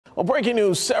Well, breaking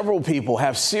news, several people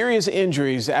have serious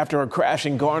injuries after a crash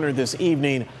in Garner this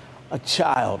evening. A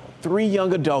child, 3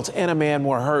 young adults, and a man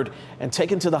were hurt and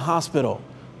taken to the hospital.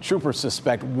 Troopers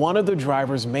suspect one of the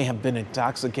drivers may have been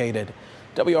intoxicated.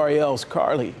 WRAL's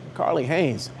Carly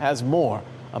Haynes has more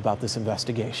about this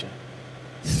investigation.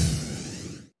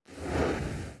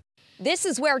 This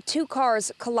is where 2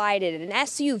 cars collided, an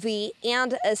SUV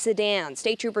and a sedan.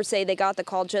 State troopers say they got the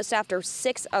call just after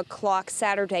 6 o'clock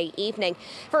Saturday evening.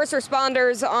 First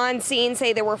responders on scene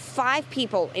say there were 5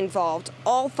 people involved.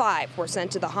 All 5 were sent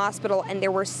to the hospital and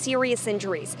there were serious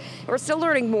injuries. We're still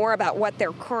learning more about what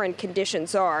their current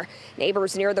conditions are.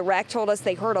 Neighbors near the wreck told us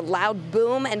they heard a loud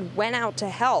boom and went out to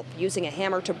help, using a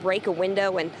hammer to break a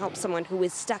window and help someone who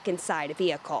was stuck inside a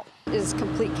vehicle. It is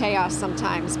complete chaos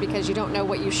sometimes because you don't know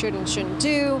what you should and shouldn't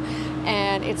do,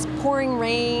 and it's pouring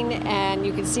rain and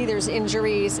you can see there's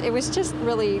injuries. It was just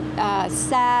really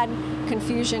sad,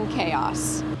 confusion,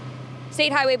 chaos.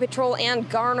 State Highway Patrol and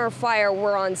Garner Fire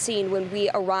were on scene when we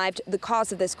arrived. The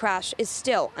cause of this crash is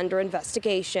still under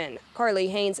investigation. Carly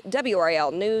Haynes,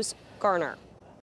 WRAL News, Garner.